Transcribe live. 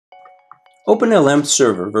OpenLM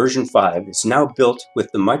Server version 5 is now built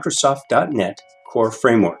with the Microsoft.NET Core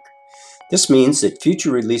framework. This means that future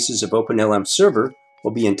releases of OpenLM Server will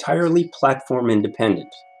be entirely platform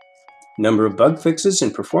independent. A number of bug fixes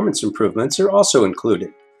and performance improvements are also included.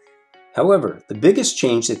 However, the biggest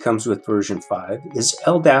change that comes with version 5 is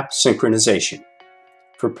LDAP synchronization.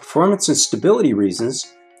 For performance and stability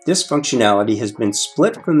reasons, this functionality has been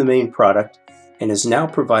split from the main product and is now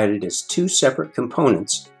provided as two separate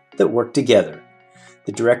components that work together: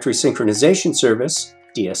 the Directory Synchronization Service,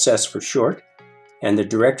 DSS for short, and the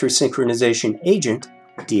Directory Synchronization Agent,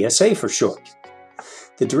 DSA for short.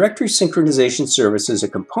 The Directory Synchronization Service is a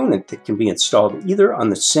component that can be installed either on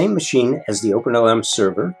the same machine as the OpenLM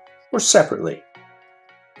server or separately.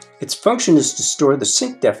 Its function is to store the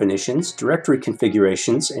sync definitions, directory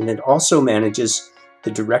configurations, and it also manages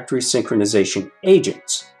the Directory Synchronization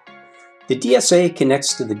Agents. The DSA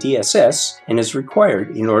connects to the DSS and is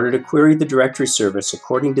required in order to query the directory service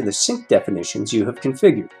according to the sync definitions you have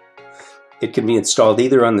configured. It can be installed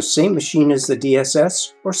either on the same machine as the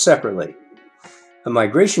DSS or separately. A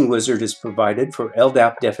migration wizard is provided for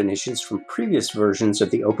LDAP definitions from previous versions of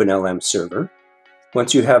the OpenLM server.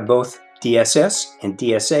 Once you have both DSS and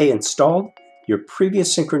DSA installed, your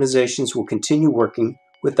previous synchronizations will continue working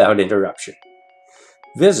without interruption.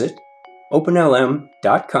 Visit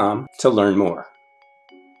OpenLM.com to learn more.